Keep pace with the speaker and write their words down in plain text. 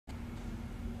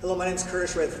Hello, my name is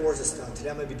Curtis Red Forza Stone. Today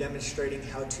I'm going to be demonstrating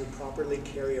how to properly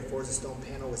carry a Forza Stone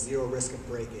panel with zero risk of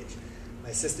breakage. My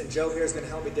assistant Joe here is going to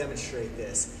help me demonstrate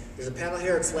this. There's a panel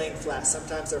here, it's laying flat.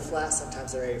 Sometimes they're flat,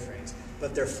 sometimes they're A-frames.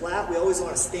 But if they're flat, we always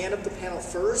want to stand up the panel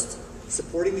first,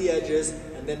 supporting the edges,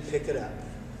 and then pick it up.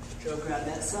 Joe grabbed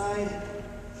that side.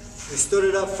 We stood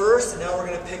it up first, and now we're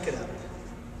going to pick it up.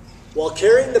 While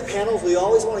carrying the panels, we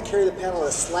always want to carry the panel at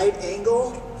a slight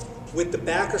angle with the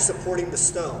backer supporting the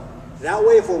stone. That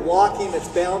way, if we're walking, it's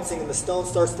bouncing, and the stone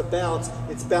starts to bounce,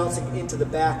 it's bouncing into the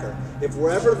backer. If we're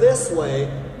ever this way,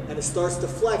 and it starts to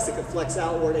flex, it can flex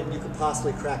outward, and you could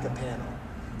possibly crack a panel.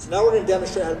 So now we're going to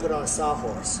demonstrate how to put it on a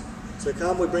sawhorse. So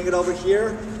we bring it over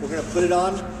here, we're going to put it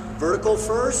on vertical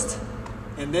first,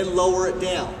 and then lower it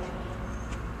down.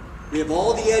 We have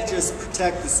all the edges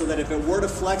protected so that if it were to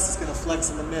flex, it's going to flex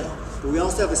in the middle. But we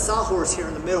also have a sawhorse here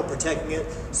in the middle protecting it,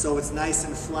 so it's nice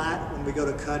and flat. When we go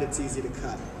to cut, it's easy to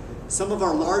cut. Some of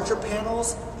our larger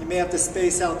panels, you may have to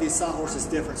space out these sawhorses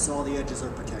different so all the edges are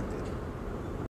protected.